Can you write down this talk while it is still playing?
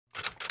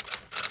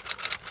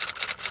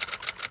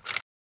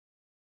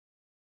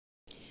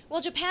Well,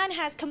 Japan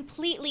has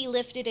completely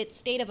lifted its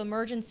state of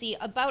emergency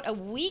about a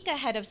week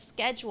ahead of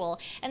schedule,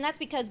 and that's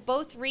because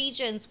both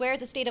regions where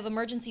the state of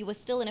emergency was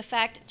still in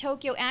effect,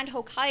 Tokyo and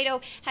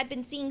Hokkaido, had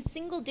been seeing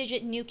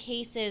single-digit new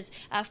cases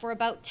for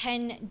about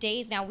 10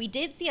 days now. We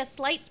did see a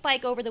slight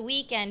spike over the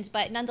weekend,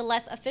 but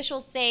nonetheless,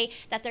 officials say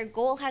that their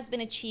goal has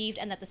been achieved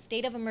and that the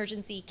state of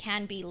emergency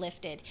can be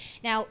lifted.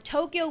 Now,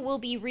 Tokyo will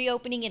be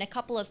reopening in a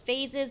couple of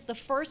phases. The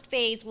first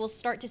phase will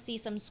start to see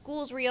some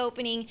schools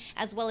reopening,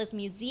 as well as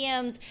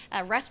museums,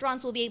 restaurants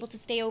will be able to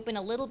stay open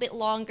a little bit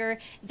longer.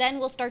 Then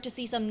we'll start to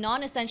see some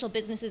non-essential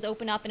businesses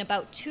open up in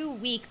about 2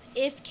 weeks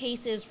if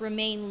cases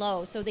remain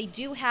low. So they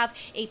do have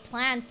a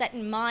plan set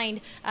in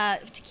mind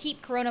to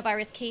keep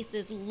coronavirus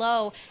cases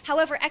low.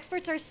 However,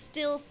 experts are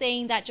still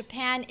saying that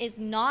Japan is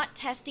not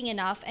testing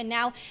enough, and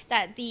now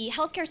that the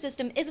healthcare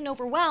system isn't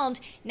overwhelmed,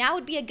 now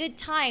would be a good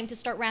time to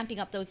start ramping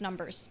up those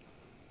numbers.